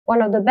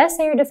One of the best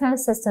air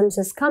defense systems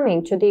is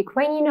coming to the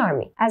Ukrainian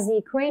Army. As the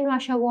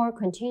Ukraine-Russia war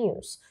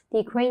continues, the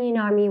Ukrainian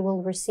Army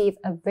will receive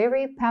a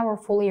very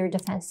powerful air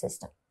defense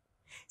system.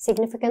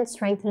 Significant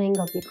strengthening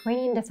of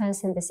Ukrainian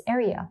defense in this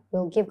area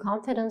will give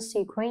confidence to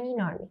the Ukrainian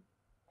Army.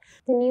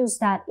 The news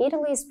that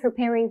Italy is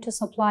preparing to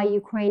supply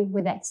Ukraine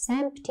with a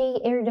SAMP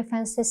air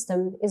defense system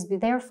is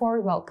therefore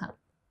welcome.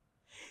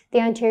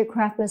 The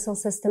anti-aircraft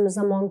missile system is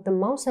among the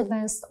most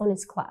advanced on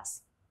its class.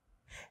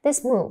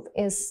 This move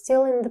is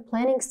still in the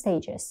planning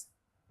stages.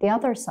 The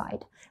other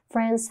side,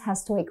 France, has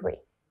to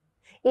agree.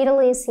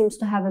 Italy seems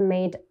to have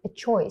made a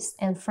choice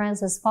and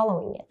France is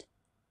following it.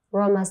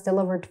 Rome has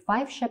delivered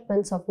 5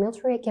 shipments of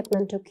military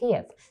equipment to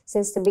Kiev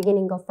since the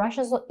beginning of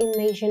Russia's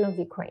invasion of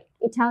Ukraine.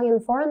 Italian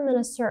Foreign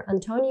Minister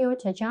Antonio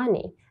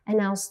Tajani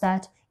announced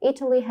that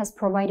Italy has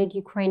provided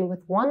Ukraine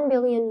with €1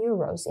 billion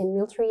in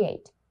military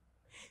aid.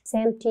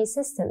 SAMP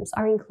systems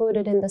are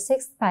included in the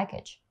 6th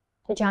package,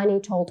 Tajani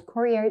told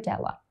Corriere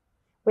della.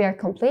 We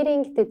are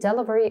completing the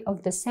delivery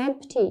of the SAMP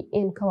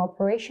in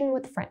cooperation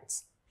with France,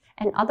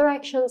 and other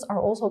actions are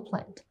also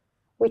planned,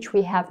 which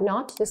we have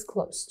not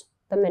disclosed,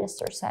 the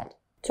minister said.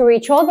 To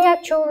reach all the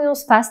actual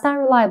news fast and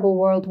reliable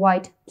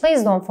worldwide,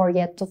 please don't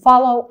forget to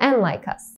follow and like us.